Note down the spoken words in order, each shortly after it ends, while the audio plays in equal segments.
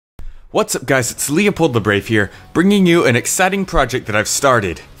What's up guys, it's Leopold the Brave here, bringing you an exciting project that I've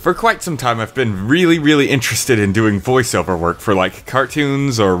started. For quite some time I've been really interested in doing voiceover work for like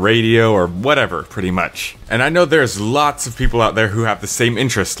cartoons or radio or whatever, pretty much. And I know there's lots of people out there who have the same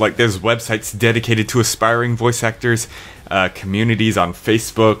interest, like there's websites dedicated to aspiring voice actors, communities on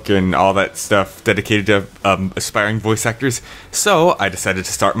Facebook and all that stuff dedicated to aspiring voice actors. So I decided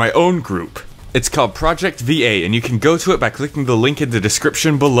to start my own group. It's called Project VA, and you can go to it by clicking the link in the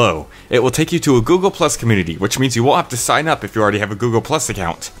description below. It will take you to a Google Plus community, which means you won't have to sign up if you already have a Google Plus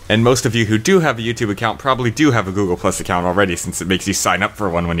account. And most of you who do have a YouTube account probably do have a Google Plus account already, since it makes you sign up for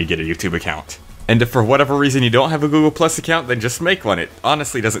one when you get a YouTube account. And if for whatever reason you don't have a Google Plus account, then just make one. It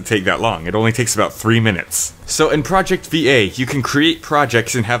honestly doesn't take that long. It only takes about 3 minutes. So in Project VA, you can create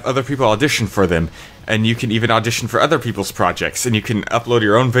projects and have other people audition for them. And you can even audition for other people's projects, and you can upload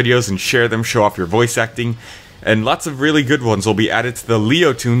your own videos and share them, show off your voice acting, and lots of really good ones will be added to the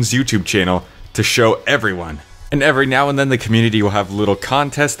LeoToons YouTube channel to show everyone. And every now and then the community will have little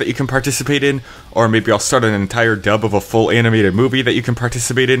contests that you can participate in, or maybe I'll start an entire dub of a full animated movie that you can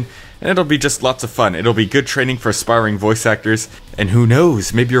participate in, and it'll be just lots of fun. It'll be good training for aspiring voice actors, and who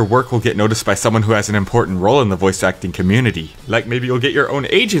knows, maybe your work will get noticed by someone who has an important role in the voice acting community. Like maybe you'll get your own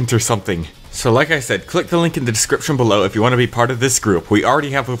agent or something. So like I said, click the link in the description below if you want to be part of this group. We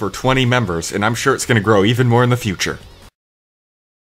already have over 20 members, and I'm sure it's going to grow even more in the future.